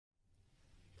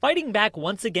Fighting back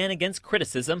once again against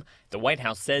criticism, the White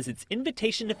House says its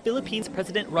invitation to Philippine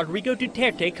President Rodrigo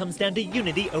Duterte comes down to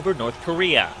unity over North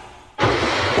Korea.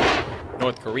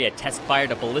 North Korea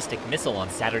test-fired a ballistic missile on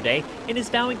Saturday and is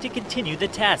vowing to continue the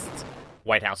tests.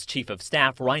 White House Chief of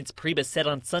Staff Reince Priebus said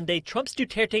on Sunday Trump's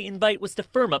Duterte invite was to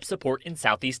firm up support in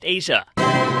Southeast Asia.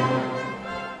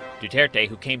 Duterte,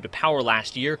 who came to power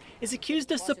last year, is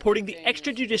accused of supporting the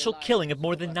extrajudicial killing of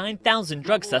more than 9,000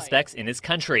 drug suspects in his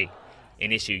country.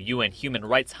 An issue UN Human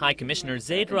Rights High Commissioner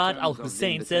Zeid Ra'ad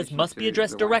al-Hussein says must be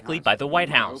addressed directly by the White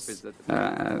House.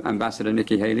 Ambassador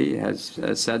Nikki Haley has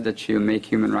said that she'll make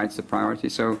human rights a priority,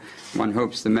 so one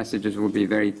hopes the messages will be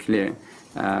very clear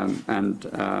and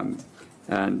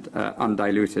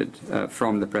undiluted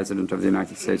from the President of the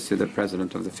United States to the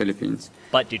President of the Philippines.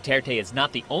 But Duterte is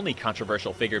not the only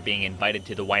controversial figure being invited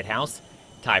to the White House.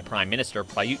 Thai Prime Minister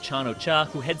Prayut Chan-o-cha,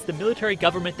 who heads the military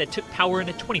government that took power in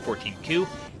a 2014 coup,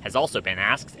 has also been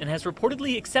asked and has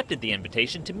reportedly accepted the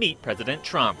invitation to meet President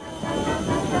Trump.